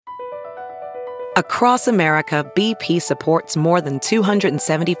Across America, BP supports more than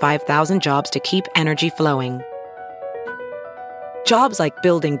 275,000 jobs to keep energy flowing. Jobs like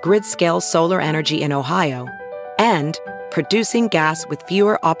building grid-scale solar energy in Ohio and producing gas with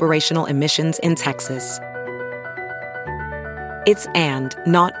fewer operational emissions in Texas. It's and,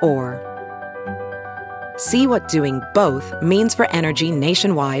 not or. See what doing both means for energy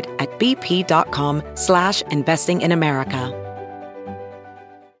nationwide at bp.com/investing in America.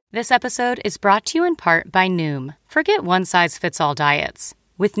 This episode is brought to you in part by Noom. Forget one-size-fits-all diets.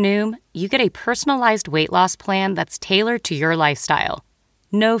 With Noom, you get a personalized weight loss plan that's tailored to your lifestyle.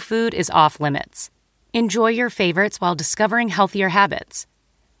 No food is off-limits. Enjoy your favorites while discovering healthier habits.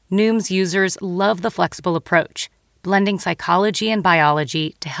 Noom's users love the flexible approach, blending psychology and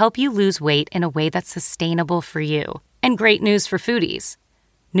biology to help you lose weight in a way that's sustainable for you. And great news for foodies.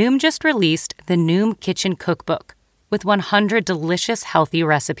 Noom just released the Noom Kitchen Cookbook with 100 delicious, healthy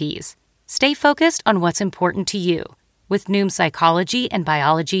recipes. Stay focused on what's important to you with Noom's psychology and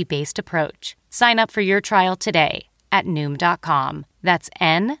biology-based approach. Sign up for your trial today at Noom.com. That's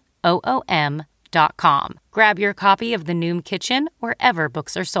NOOM.com. Grab your copy of the Noom Kitchen wherever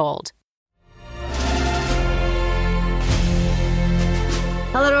books are sold.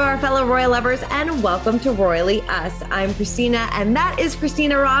 Hello to our fellow royal lovers and welcome to Royally Us. I'm Christina and that is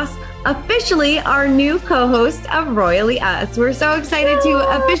Christina Ross, officially our new co-host of Royally Us. We're so excited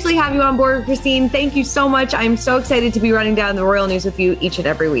to officially have you on board, Christine. Thank you so much. I'm so excited to be running down the royal news with you each and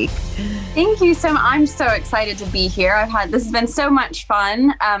every week. Thank you so much. I'm so excited to be here. This has been so much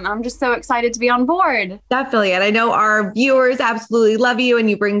fun. I'm just so excited to be on board. Definitely. And I know our viewers absolutely love you and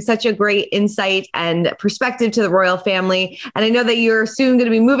you bring such a great insight and perspective to the royal family. And I know that you're soon going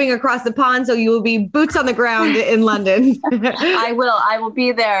to be moving across the pond, so you will be boots on the ground in London. I will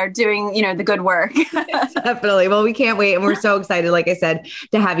be there doing, the good work. Definitely. Well, we can't wait. And we're so excited, like I said,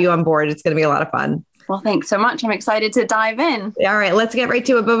 to have you on board. It's going to be a lot of fun. Well, thanks so much. I'm excited to dive in. All right, let's get right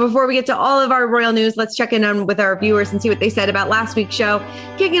to it. But before we get to all of our royal news, let's check in on with our viewers and see what they said about last week's show.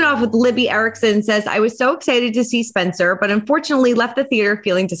 Kicking off with Libby Erickson says, I was so excited to see Spencer, but unfortunately left the theater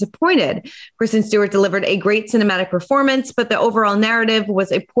feeling disappointed. Kristen Stewart delivered a great cinematic performance, but the overall narrative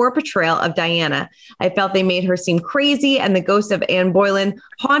was a poor portrayal of Diana. I felt they made her seem crazy, and the ghost of Anne Boleyn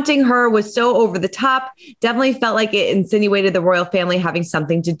haunting her was so over the top. Definitely felt like it insinuated the royal family having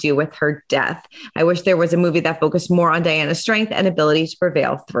something to do with her death. I wish there was a movie that focused more on Diana's strength and ability to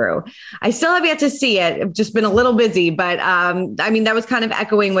prevail through. I still have yet to see it. I've just been a little busy, but that was kind of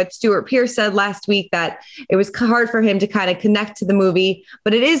echoing what Stuart Pearce said last week, that it was hard for him to kind of connect to the movie,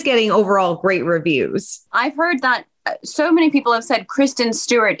 but it is getting overall great reviews. I've heard that so many people have said Kristen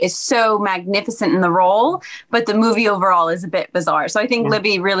Stewart is so magnificent in the role, but the movie overall is a bit bizarre. So I think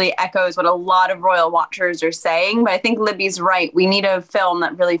Libby really echoes what a lot of royal watchers are saying. But I think Libby's right. We need a film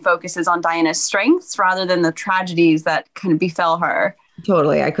that really focuses on Diana's strengths rather than the tragedies that kind of befell her.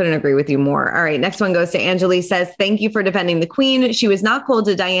 Totally. I couldn't agree with you more. All right. Next one goes to Angeli. Says, thank you for defending the Queen. She was not cold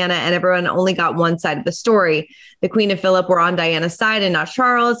to Diana and everyone only got one side of the story. The Queen and Philip were on Diana's side and not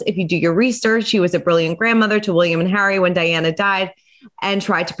Charles. If you do your research, she was a brilliant grandmother to William and Harry when Diana died and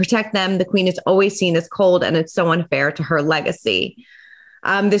tried to protect them. The Queen is always seen as cold and it's so unfair to her legacy.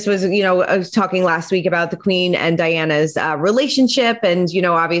 This was, I was talking last week about the Queen and Diana's relationship. And,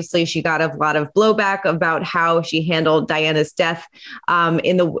 obviously she got a lot of blowback about how she handled Diana's death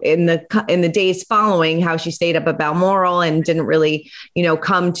in the days following, how she stayed up at Balmoral and didn't really,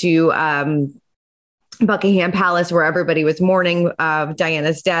 come to Buckingham Palace where everybody was mourning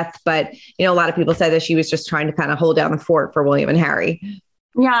Diana's death. But, a lot of people said that she was just trying to kind of hold down the fort for William and Harry.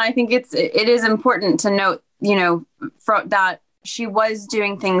 Yeah, I think it is important to note, that she was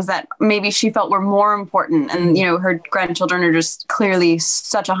doing things that maybe she felt were more important. And, her grandchildren are just clearly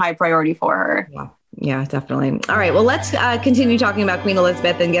such a high priority for her. Yeah, definitely. All right. Well, let's continue talking about Queen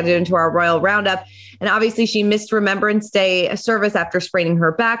Elizabeth and get into our royal roundup. And obviously she missed Remembrance Day service after spraining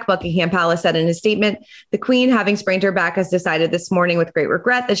her back. Buckingham Palace said in a statement, the Queen, having sprained her back, has decided this morning with great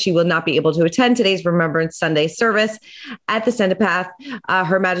regret that she will not be able to attend today's Remembrance Sunday service at the Centipath.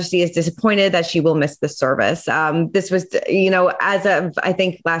 Her Majesty is disappointed that she will miss the service. This was, as of, I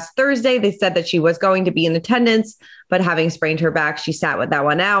think, last Thursday, they said that she was going to be in attendance, but having sprained her back, she sat with that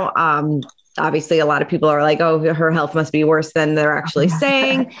one out. Obviously, a lot of people are like, oh, her health must be worse than they're actually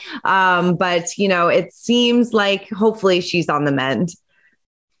saying. But, it seems like hopefully she's on the mend.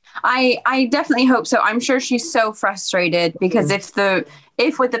 I definitely hope so. I'm sure she's so frustrated because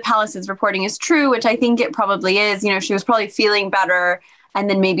if what the palace's reporting is true, which I think it probably is, she was probably feeling better. And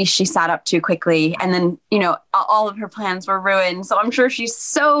then maybe she sat up too quickly and then, all of her plans were ruined. So I'm sure she's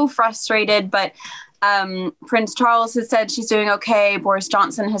so frustrated, but Prince Charles has said she's doing okay. Boris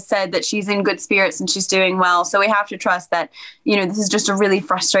Johnson has said that she's in good spirits and she's doing well. So we have to trust that, this is just a really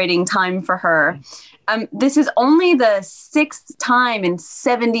frustrating time for her. This is only the sixth time in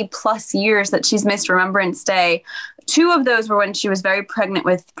 70 plus years that she's missed Remembrance Day. 2 of those were when she was very pregnant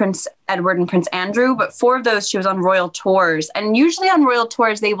with Prince Edward and Prince Andrew, but 4 of those she was on royal tours. And usually on royal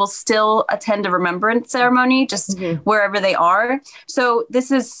tours, they will still attend a remembrance ceremony just wherever they are. So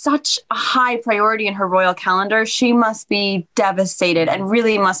this is such a high priority in her royal calendar. She must be devastated and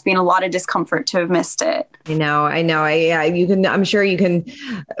really must be in a lot of discomfort to have missed it. I know. I'm sure you can,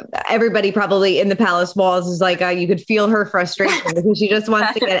 everybody probably in the palace walls is like, you could feel her frustration because she just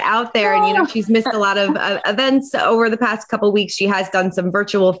wants to get out there. And, she's missed a lot of events over the past couple of weeks. She has done some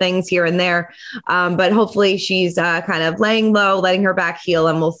virtual things here and there, but hopefully she's kind of laying low, letting her back heal,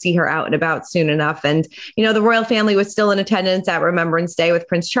 and we'll see her out and about soon enough. And, the royal family was still in attendance at Remembrance Day with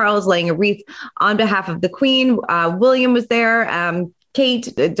Prince Charles laying a wreath on behalf of the Queen. William was there.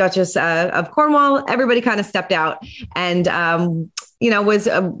 Kate, Duchess of Cornwall, everybody kind of stepped out and, was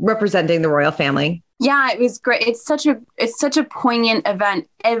representing the royal family. Yeah, it was great. It's such a poignant event.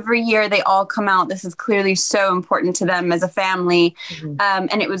 Every year they all come out. This is clearly so important to them as a family.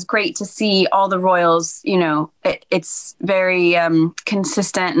 And it was great to see all the royals, it's very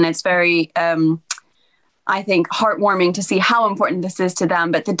consistent, and it's very, I think, heartwarming to see how important this is to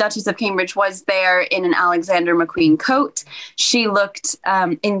them. But the Duchess of Cambridge was there in an Alexander McQueen coat. She looked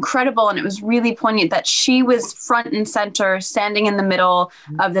incredible, and it was really poignant that she was front and center, standing in the middle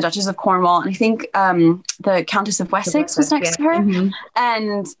of the Duchess of Cornwall. And I think the Countess of Wessex was next to her.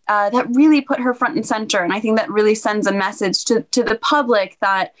 And that really put her front and center. And I think that really sends a message to the public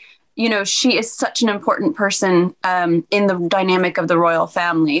that, she is such an important person in the dynamic of the royal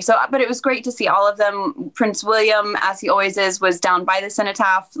family. So, but it was great to see all of them. Prince William, as he always is, was down by the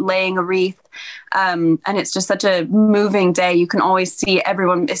cenotaph laying a wreath. And it's just such a moving day. You can always see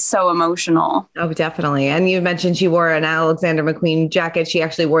everyone is so emotional. Oh, definitely. And you mentioned she wore an Alexander McQueen jacket. She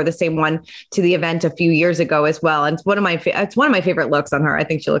actually wore the same one to the event a few years ago as well. And it's one of my favorite looks on her. I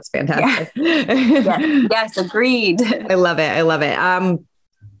think she looks fantastic. Yeah. Yes, agreed. I love it.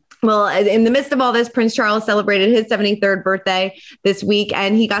 Well, in the midst of all this, Prince Charles celebrated his 73rd birthday this week,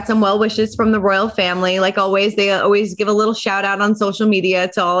 and he got some well wishes from the royal family. Like always, they always give a little shout out on social media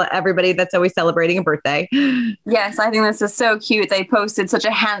to everybody that's always celebrating a birthday. Yes, I think this is so cute. They posted such a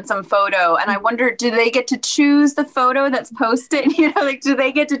handsome photo, and I wonder, do they get to choose the photo that's posted? Do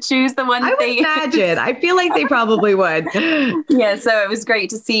they get to choose the one? I would imagine. I feel like they probably would. Yeah, so it was great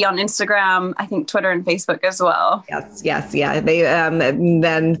to see on Instagram, I think Twitter and Facebook as well. Yes, yeah. They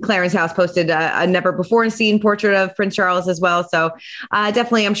then Clarence House posted a never before seen portrait of Prince Charles as well. So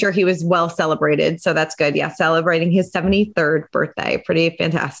definitely, I'm sure he was well celebrated. So that's good. Yeah, celebrating his 73rd birthday. Pretty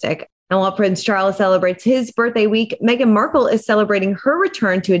fantastic. And while Prince Charles celebrates his birthday week, Meghan Markle is celebrating her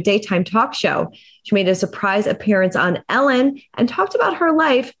return to a daytime talk show. She made a surprise appearance on Ellen and talked about her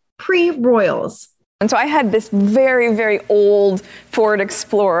life pre-royals. And so I had this very, very old Ford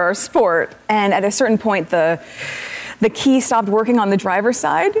Explorer Sport. And at a certain point, the key stopped working on the driver's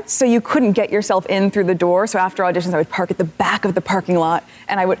side, so you couldn't get yourself in through the door. So after auditions, I would park at the back of the parking lot,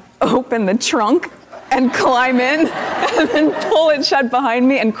 and I would open the trunk and climb in and then pull it shut behind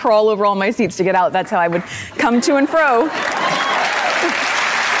me and crawl over all my seats to get out. That's how I would come to and fro.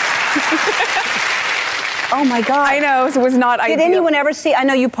 Oh my God. I know, so it was not ideal. Did anyone ever see, I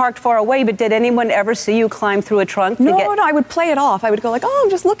know you parked far away, but did anyone ever see you climb through a trunk? No, I would play it off. I would go like, I'm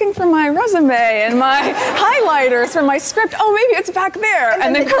just looking for my resume and my highlighters for my script. Oh, maybe it's back there.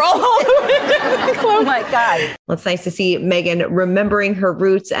 And then crawl all the way. Oh my God. Well, it's nice to see Meghan remembering her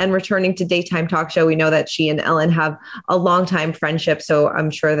roots and returning to daytime talk show. We know that she and Ellen have a longtime friendship, so I'm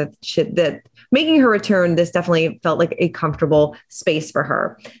sure that making her return, this definitely felt like a comfortable space for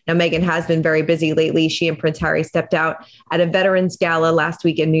her. Now, Meghan has been very busy lately. She and Prince Harry stepped out at a veterans gala last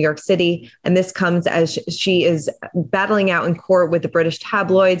week in New York City. And this comes as she is battling out in court with the British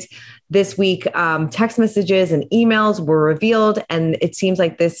tabloids. This week, text messages and emails were revealed. And it seems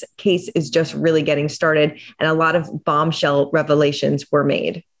like this case is just really getting started. And a lot of bombshell revelations were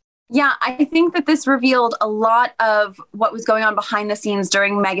made. Yeah, I think that this revealed a lot of what was going on behind the scenes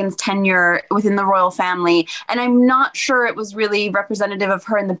during Meghan's tenure within the royal family. And I'm not sure it was really representative of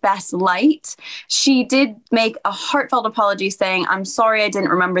her in the best light. She did make a heartfelt apology saying, I'm sorry, I didn't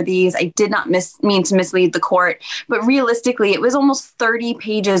remember these. I did not mean to mislead the court. But realistically, it was almost 30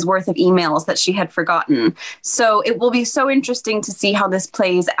 pages worth of emails that she had forgotten. So it will be so interesting to see how this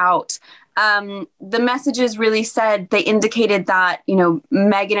plays out. The messages really said, they indicated that,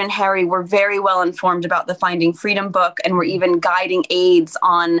 Meghan and Harry were very well informed about the Finding Freedom book and were even guiding aides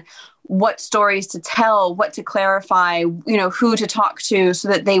on what stories to tell, what to clarify, who to talk to so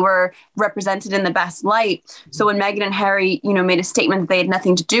that they were represented in the best light. So when Meghan and Harry, made a statement that they had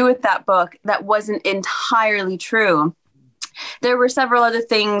nothing to do with that book, that wasn't entirely true. There were several other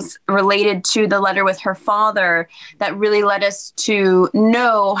things related to the letter with her father that really led us to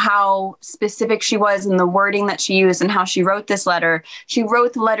know how specific she was in the wording that she used and how she wrote this letter. She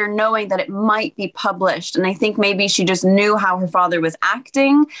wrote the letter knowing that it might be published. And I think maybe she just knew how her father was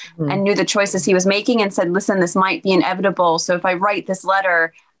acting and knew the choices he was making and said, listen, this might be inevitable. So if I write this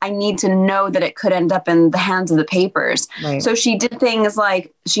letter, I need to know that it could end up in the hands of the papers. Right. So she did things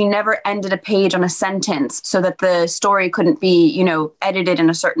like she never ended a page on a sentence so that the story couldn't be, edited in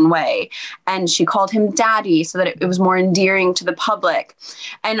a certain way. And she called him daddy so that it was more endearing to the public.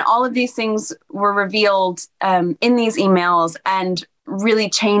 And all of these things were revealed in these emails and really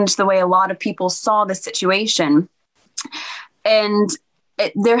changed the way a lot of people saw the situation. And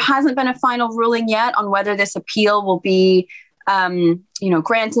there hasn't been a final ruling yet on whether this appeal will be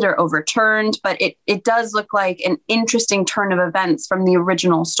granted or overturned, but it does look like an interesting turn of events from the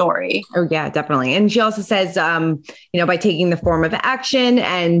original story. Oh yeah, definitely. And she also says, by taking the form of action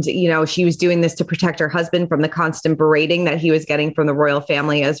and, she was doing this to protect her husband from the constant berating that he was getting from the royal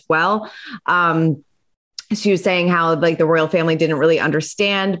family as well. She was saying how the royal family didn't really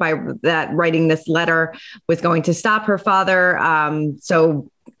understand by that writing this letter was going to stop her father.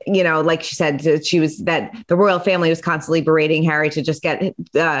 Like she said, that the royal family was constantly berating Harry to just get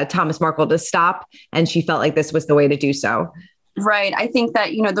Thomas Markle to stop. And she felt like this was the way to do so. Right. I think that,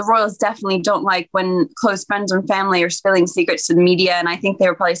 the royals definitely don't like when close friends and family are spilling secrets to the media. And I think they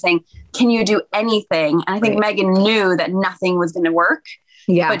were probably saying, can you do anything? And I think Meghan knew that nothing was going to work.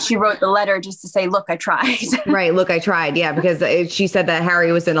 Yeah. But she wrote the letter just to say, look, I tried. Right. Look, I tried. Yeah. Because she said that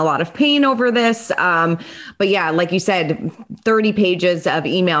Harry was in a lot of pain over this. But yeah, like you said, 30 pages of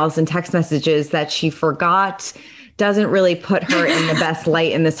emails and text messages that she forgot doesn't really put her in the best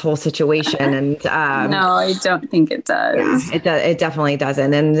light in this whole situation. And no, I don't think it does. Yeah, it definitely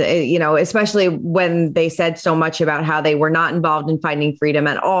doesn't. And, especially when they said so much about how they were not involved in finding freedom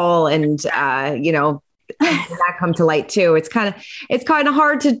at all. And, that come to light too. It's kind of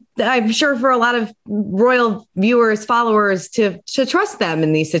hard to, I'm sure, for a lot of royal viewers, followers to trust them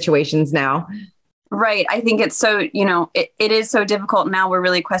in these situations now. Right. I think it's so, it is so difficult now. We're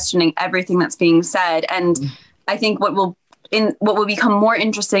really questioning everything that's being said. And I think what will become more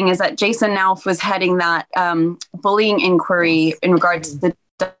interesting is that Jason Nauf was heading that bullying inquiry in regards to the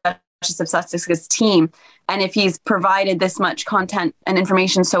Duchess of Sussex's team. And if he's provided this much content and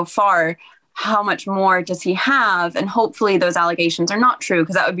information so far, how much more does he have? And hopefully those allegations are not true,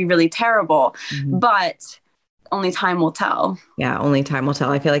 because that would be really terrible. But only time will tell. Yeah, only time will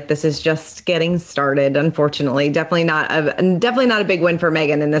tell. I feel like this is just getting started, unfortunately. Definitely not a big win for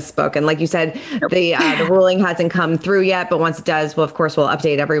Meghan in this book. And like you said, the ruling hasn't come through yet, but once it does, well, of course, we'll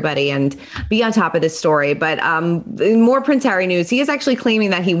update everybody and be on top of this story. But in more Prince Harry news, he is actually claiming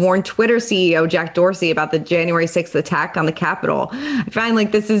that he warned Twitter CEO Jack Dorsey about the January 6th attack on the Capitol. I find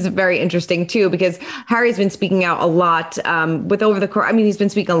this is very interesting too, because Harry's been speaking out a lot he's been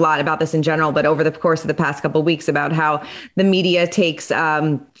speaking a lot about this in general, but over the course of the past couple of weeks about how the media takes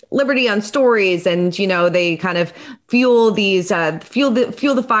liberty on stories, and they kind of fuel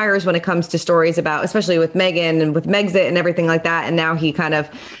the fires when it comes to stories about, especially with Meghan and with Megxit and everything like that. And now he kind of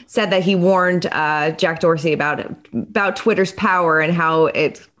said that he warned Jack Dorsey about Twitter's power and how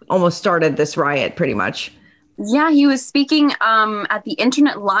it almost started this riot, pretty much. Yeah, he was speaking at the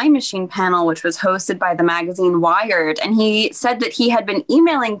Internet Lie Machine panel, which was hosted by the magazine Wired. And he said that he had been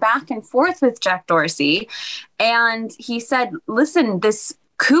emailing back and forth with Jack Dorsey. And he said, listen, this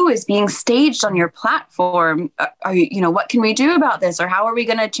coup is being staged on your platform. What can we do about this? Or how are we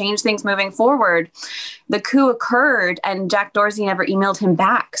going to change things moving forward? The coup occurred and Jack Dorsey never emailed him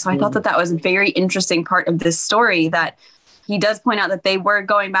back. So I thought that was a very interesting part of this story, that he does point out that they were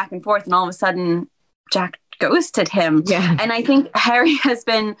going back and forth and all of a sudden Jack ghosted him. Yeah. And I think Harry has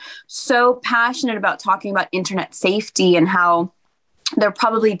been so passionate about talking about internet safety and how there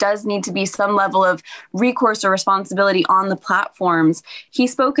probably does need to be some level of recourse or responsibility on the platforms.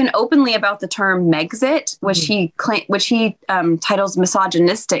 He's spoken openly about the term Megxit, which he titles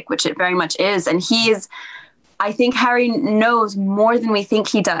misogynistic, which it very much is. And I think Harry knows more than we think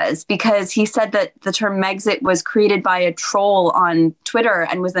he does, because he said that the term Megxit was created by a troll on Twitter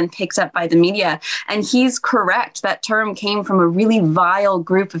and was then picked up by the media. And he's correct. That term came from a really vile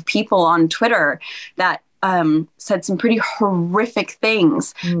group of people on Twitter that said some pretty horrific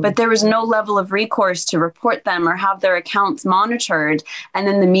things, but there was no level of recourse to report them or have their accounts monitored. And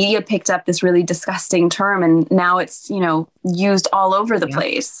then the media picked up this really disgusting term, and now it's, used all over the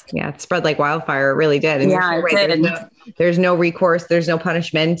place. Yeah, it spread like wildfire. It really did. And Yeah, it did. There's no recourse. There's no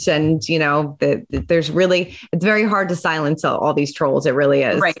punishment. And, it's very hard to silence all these trolls. It really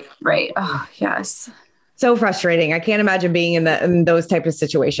is. Right. Oh, yes. So frustrating. I can't imagine being in those type of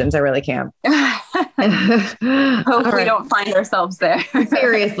situations. I really can't. Hope we don't find ourselves there.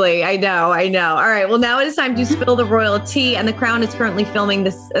 Seriously. I know. All right. Well, now it is time to spill the royal tea, and The Crown is currently filming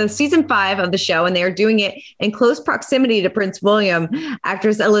this season 5 of the show, and they are doing it in close proximity to Prince William.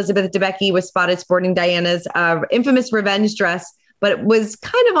 Actress Elizabeth Debicki was spotted sporting Diana's infamous revenge dress, but it was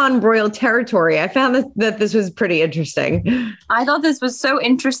kind of on royal territory. I found that this was pretty interesting. I thought this was so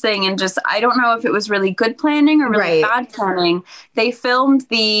interesting, and just, I don't know if it was really good planning or really bad planning. They filmed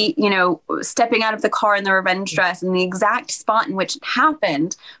the, stepping out of the car in the revenge dress and the exact spot in which it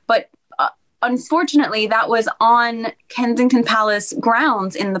happened. But unfortunately, that was on Kensington Palace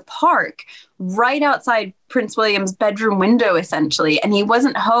grounds in the park, right outside Prince William's bedroom window, essentially. And he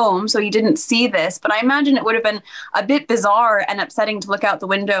wasn't home, so he didn't see this. But I imagine it would have been a bit bizarre and upsetting to look out the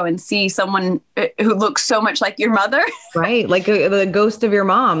window and see someone who looks so much like your mother. Right. Like the ghost of your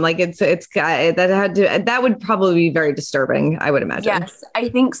mom. Like that would probably be very disturbing, I would imagine. Yes, I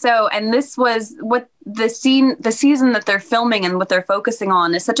think so. And this was what the season that they're filming and what they're focusing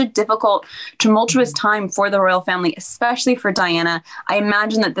on is such a difficult, tumultuous time for the royal family, especially for Diana. I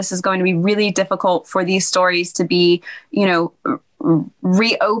imagine that this is going to be really difficult for these stories to be,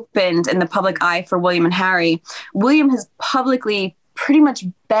 reopened in the public eye for William and Harry. William has publicly pretty much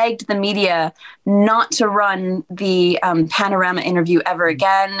begged the media not to run the Panorama interview ever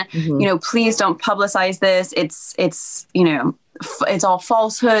again. Please don't publicize this. It's all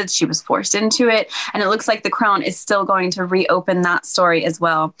falsehoods. She was forced into it. And it looks like The Crown is still going to reopen that story as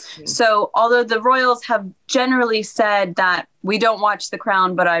well. So although the royals have generally said that we don't watch The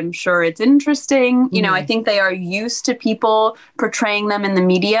Crown, but I'm sure it's interesting, I think they are used to people portraying them in the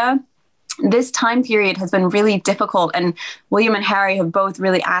media. This time period has been really difficult, and William and Harry have both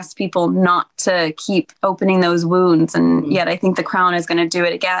really asked people not to keep opening those wounds. And yet I think The Crown is going to do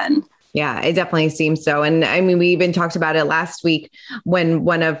it again. Yeah, it definitely seems so. And I mean, we even talked about it last week when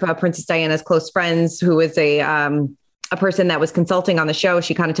one of Princess Diana's close friends, who was a person that was consulting on the show,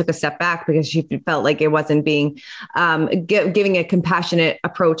 she kind of took a step back because she felt like it wasn't being giving a compassionate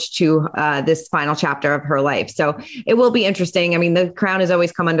approach to this final chapter of her life. So it will be interesting. I mean, The Crown has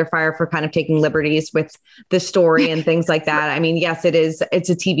always come under fire for kind of taking liberties with the story and things like that. I mean, yes, it's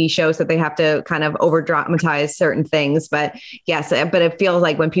a TV show, so they have to kind of over dramatize certain things. But yes, but it feels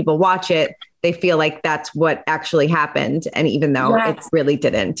like when people watch it, they feel like that's what actually happened. And even though it really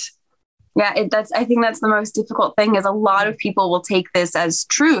didn't. Yeah, I think that's the most difficult thing, is a lot of people will take this as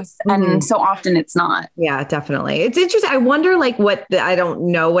truth, and so often it's not. Yeah, definitely. It's interesting. I wonder, I don't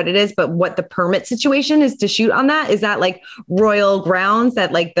know what it is, but what the permit situation is to shoot on that. Is that like royal grounds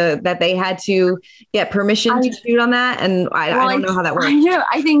that that they had to get permission to shoot on that? And I don't know how that works. I know.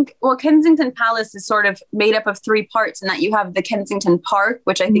 I think, Kensington Palace is sort of made up of 3 parts, and that you have the Kensington Park,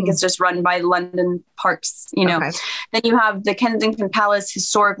 which I think is just run by London Parks, Okay. Then you have the Kensington Palace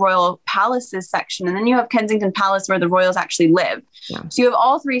Historic Royal Palaces section, and then you have Kensington Palace where the royals actually live. Yeah. So you have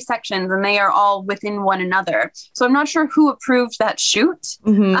all 3 sections, and they are all within one another. So I'm not sure who approved that shoot.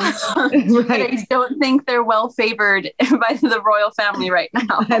 Right. But I don't think they're well favored by the royal family right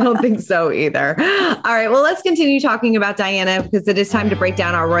now. I don't think so either. All right, well, let's continue talking about Diana, because it is time to break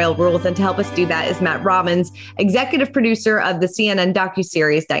down our royal rules. And to help us do that is Matt Robbins, executive producer of the CNN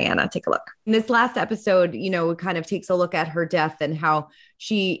docuseries Diana. Take a look. In this last episode, kind of takes a look at her death and how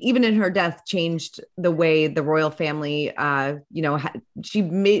she, even in her death, changed the way the royal family, she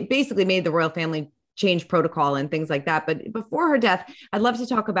basically made the royal family change protocol and things like that. But before her death, I'd love to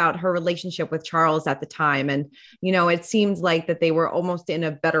talk about her relationship with Charles at the time. And, it seems like that they were almost in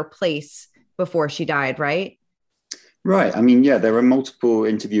a better place before she died, right? Right. I mean, yeah, there are multiple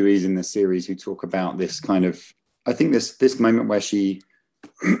interviewees in the series who talk about this kind of, I think this moment where she,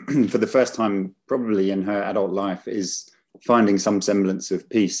 for the first time probably in her adult life, is finding some semblance of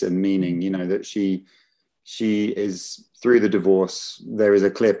peace and meaning, that she is, through the divorce, there is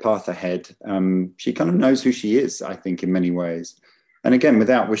a clear path ahead. She kind of knows who she is, I think, in many ways. And again,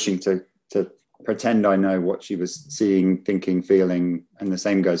 without wishing to pretend I know what she was seeing, thinking, feeling, and the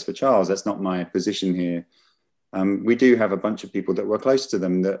same goes for Charles. That's not my position here. We do have a bunch of people that were close to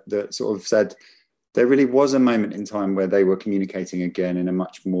them that sort of said there really was a moment in time where they were communicating again in a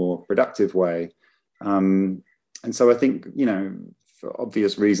much more productive way. And so I think, for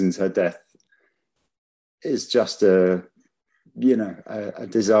obvious reasons, her death is just a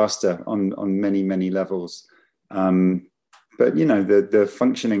disaster on many levels. But the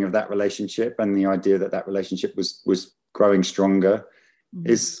functioning of that relationship and the idea that relationship was growing stronger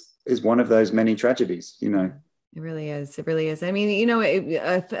is one of those many tragedies. It really is. It really is. I mean,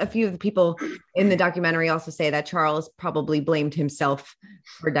 a few of the people in the documentary also say that Charles probably blamed himself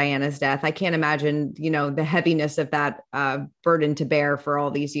for Diana's death. I can't imagine, the heaviness of that burden to bear for all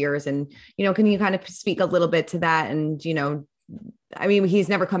these years. And, can you kind of speak a little bit to that? And, I mean, he's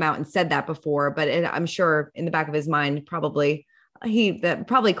never come out and said that before, but I'm sure in the back of his mind, that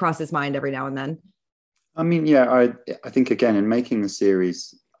probably crossed his mind every now and then. I mean, yeah, I think, again, in making the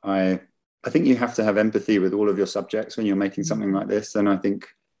series, I think you have to have empathy with all of your subjects when you're making something like this. And I think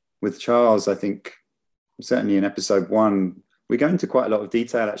with Charles, I think certainly in episode 1, we go into quite a lot of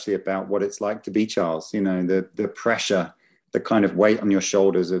detail actually about what it's like to be Charles, the pressure, the kind of weight on your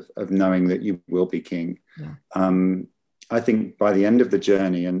shoulders of knowing that you will be king. Yeah. I think by the end of the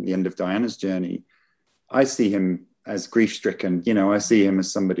journey and the end of Diana's journey, I see him as grief-stricken. I see him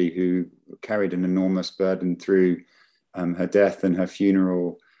as somebody who carried an enormous burden through her death and her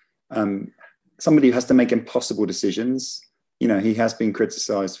funeral. Somebody who has to make impossible decisions. He has been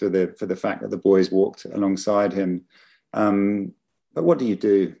criticized for the fact that the boys walked alongside him. But what do you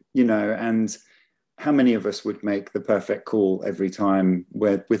do? And how many of us would make the perfect call every time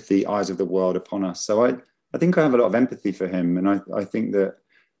with the eyes of the world upon us? So I think I have a lot of empathy for him. And I think that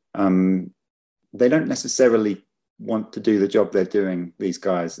they don't necessarily want to do the job they're doing, these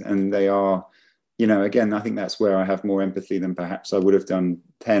guys. And they are, again, I think that's where I have more empathy than perhaps I would have done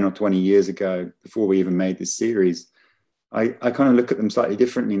 10 or 20 years ago before we even made this series. I kind of look at them slightly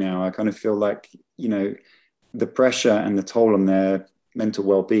differently now. I kind of feel like, the pressure and the toll on their mental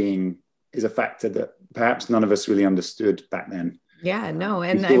well-being is a factor that perhaps none of us really understood back then. Yeah, no.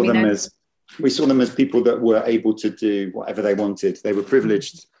 And we saw them as people that were able to do whatever they wanted. They were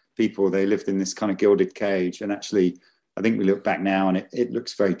privileged people. They lived in this kind of gilded cage. And actually, I think we look back now and it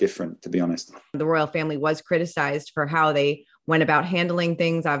looks very different, to be honest. The royal family was criticized for how they went about handling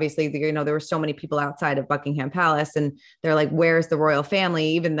things. Obviously, there were so many people outside of Buckingham Palace and they're like, where's the royal family?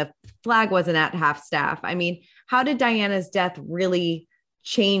 Even the flag wasn't at half staff. I mean, how did Diana's death really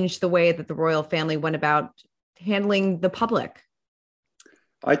change the way that the royal family went about handling the public?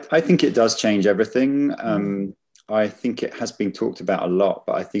 I think it does change everything. I think it has been talked about a lot,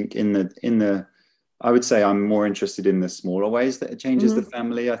 but I think I would say I'm more interested in the smaller ways that it changes the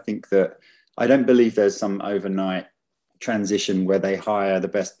family. I think that I don't believe there's some overnight transition where they hire the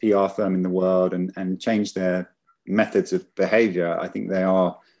best PR firm in the world and change their methods of behavior. I think they're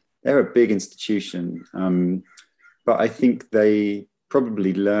a big institution. But I think they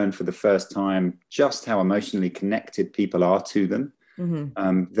probably learn for the first time just how emotionally connected people are to them.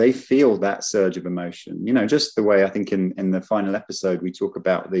 They feel that surge of emotion, just the way I think in the final episode, we talk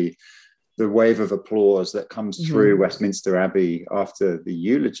about the wave of applause that comes through Westminster Abbey after the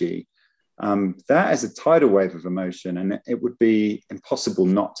eulogy. That is a tidal wave of emotion, and it would be impossible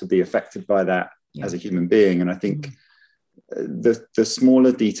not to be affected by that as a human being. And I think the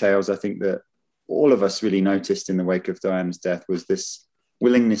smaller details, I think that all of us really noticed in the wake of Diana's death was this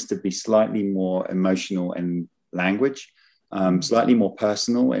willingness to be slightly more emotional in language, slightly more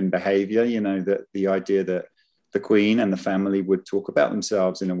personal in behavior, that the idea that the Queen and the family would talk about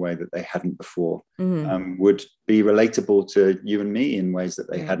themselves in a way that they hadn't before, would be relatable to you and me in ways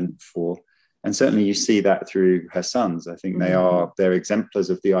that they hadn't before. And certainly you see that through her sons. I think they're exemplars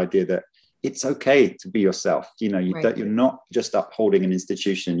of the idea that it's okay to be yourself. You're not just upholding an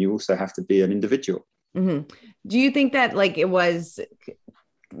institution. You also have to be an individual. Do you think that it was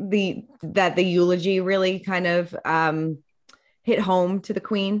the eulogy really kind of hit home to the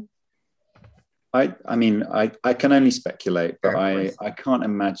Queen? I mean, I can only speculate, but I can't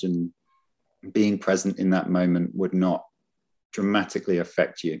imagine being present in that moment would not dramatically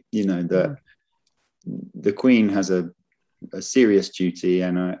affect you. The Queen has a serious duty,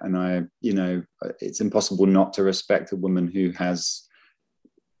 and I it's impossible not to respect a woman who has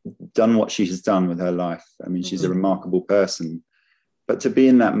done what she has done with her life. I mean, she's a remarkable person, but to be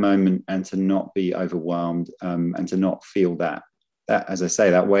in that moment and to not be overwhelmed, and to not feel that, as I say,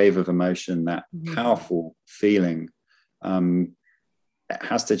 that wave of emotion, that powerful feeling, it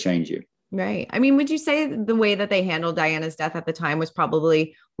has to change you. Right. I mean, would you say the way that they handled Diana's death at the time was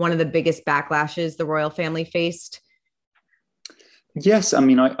probably one of the biggest backlashes the royal family faced? Yes. I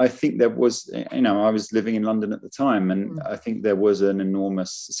mean, I think there was, I was living in London at the time, and I think there was an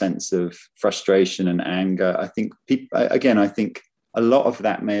enormous sense of frustration and anger. I think I think a lot of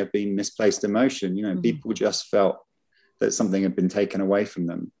that may have been misplaced emotion. People just felt that something had been taken away from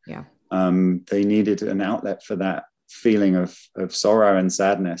them. Yeah. They needed an outlet for that feeling of sorrow and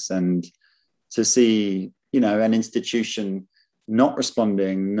sadness, and to see, an institution not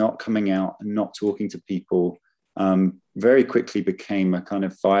responding, not coming out, and not talking to people very quickly became a kind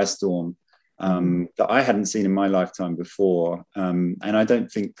of firestorm that I hadn't seen in my lifetime before. And I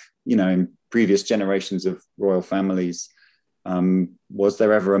don't think, in previous generations of royal families, was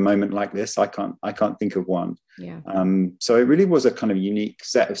there ever a moment like this? I can't think of one. Yeah. So it really was a kind of unique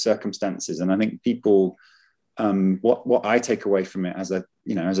set of circumstances. And I think people, what I take away from it as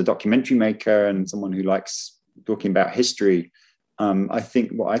a documentary maker and someone who likes talking about history, I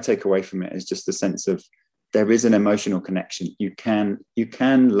think what I take away from it is just the sense of there is an emotional connection. You can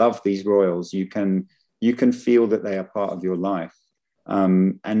love these royals. You can feel that they are part of your life.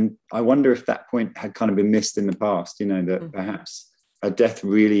 And I wonder if that point had kind of been missed in the past, that perhaps a death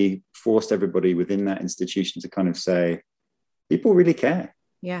really forced everybody within that institution to kind of say, people really care.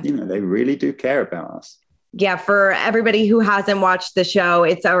 Yeah. They really do care about us. Yeah, for everybody who hasn't watched the show,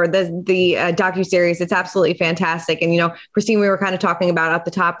 the docuseries, it's absolutely fantastic. And, Christine, we were kind of talking about at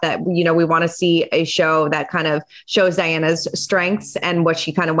the top that, we want to see a show that kind of shows Diana's strengths and what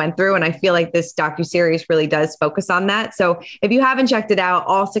she kind of went through. And I feel like this docuseries really does focus on that. So if you haven't checked it out,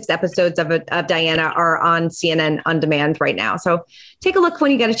 all 6 episodes of Diana are on CNN On Demand right now. So take a look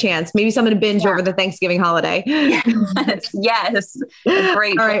when you get a chance, maybe something to binge over the Thanksgiving holiday. Yes. A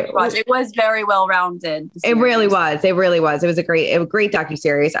great watch. It was very well-rounded. It really was. It was a great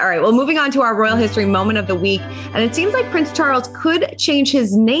docuseries. All right. Well, moving on to our royal history moment of the week. And it seems like Prince Charles could change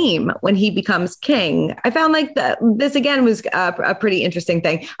his name when he becomes king. I found like this again was a pretty interesting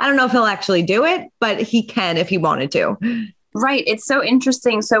thing. I don't know if he'll actually do it, but he can if he wanted to. Right. It's so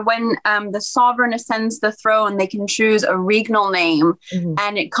interesting. So when the sovereign ascends the throne, they can choose a regnal name,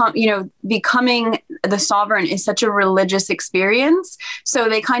 and becoming the sovereign is such a religious experience. So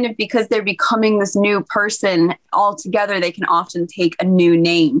they kind of, because they're becoming this new person altogether, they can often take a new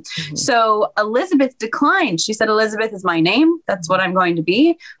name. Mm-hmm. So Elizabeth declined. She said, Elizabeth is my name. That's what I'm going to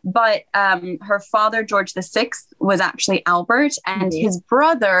be. But her father, George VI, was actually Albert, and his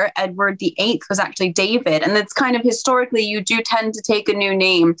brother, Edward VIII, was actually David. And that's kind of historically, you do tend to take a new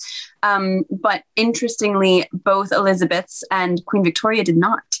name. But interestingly, both Elizabeth's and Queen Victoria did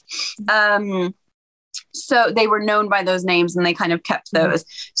not. So they were known by those names and they kind of kept those.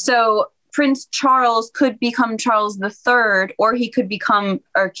 So Prince Charles could become Charles III, or he could become,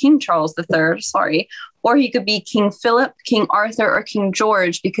 or King Charles III, or he could be King Philip, King Arthur, or King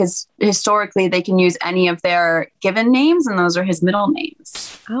George, because historically they can use any of their given names, and those are his middle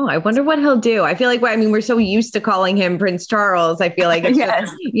names. Oh, I wonder what he'll do. I feel like, we're so used to calling him Prince Charles. I feel like it's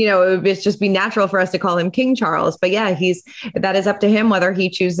just, it would just be natural for us to call him King Charles. But yeah, that is up to him whether he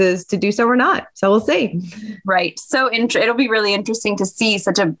chooses to do so or not. So we'll see. Right. So it'll be really interesting to see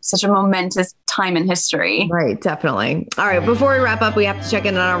such a momentous time in history. Right. Definitely. All right. Before we wrap up, we have to check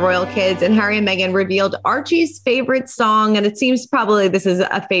in on our royal kids, and Harry and Meghan revealed Archie's favorite song. And it seems probably this is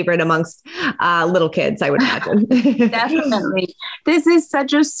a favorite amongst little kids, I would imagine. Definitely. This is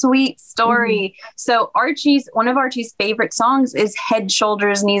such a sweet story. Mm-hmm. So one of Archie's favorite songs is Head,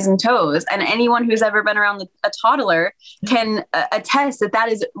 Shoulders, Knees, and Toes. And anyone who's ever been around a toddler can attest that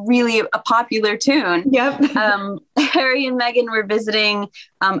is really a popular tune. Yep. Harry and Meghan were visiting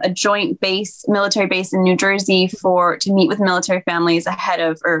a joint military base in New Jersey to meet with military families ahead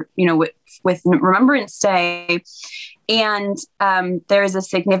of, with Remembrance Day. And there is a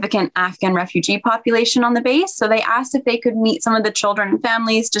significant Afghan refugee population on the base. So they asked if they could meet some of the children and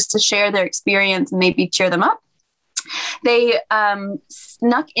families just to share their experience and maybe cheer them up. They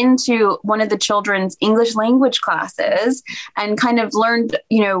snuck into one of the children's English language classes and kind of learned,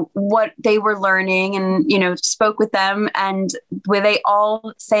 what they were learning, and, spoke with them, and where they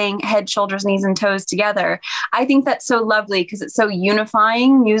all sang Head, Shoulders, Knees, and Toes together. I think that's so lovely because it's so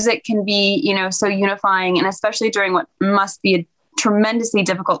unifying. Music can be, so unifying, and especially during what must be a tremendously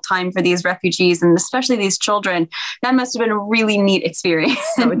difficult time for these refugees, and especially these children. That must have been a really neat experience.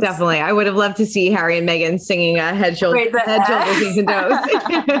 Oh, definitely. I would have loved to see Harry and Meghan singing Head, Shoulders, Knees, and Toes.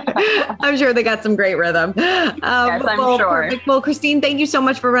 I'm sure they got some great rhythm. Yes, I'm sure. Perfect. Well, Christine, thank you so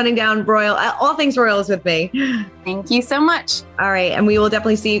much for running down all things Royals with me. Thank you so much. All right. And we will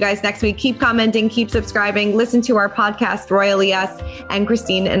definitely see you guys next week. Keep commenting, keep subscribing, listen to our podcast, Royally Us, and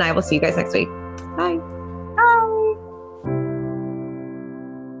Christine and I will see you guys next week. Bye.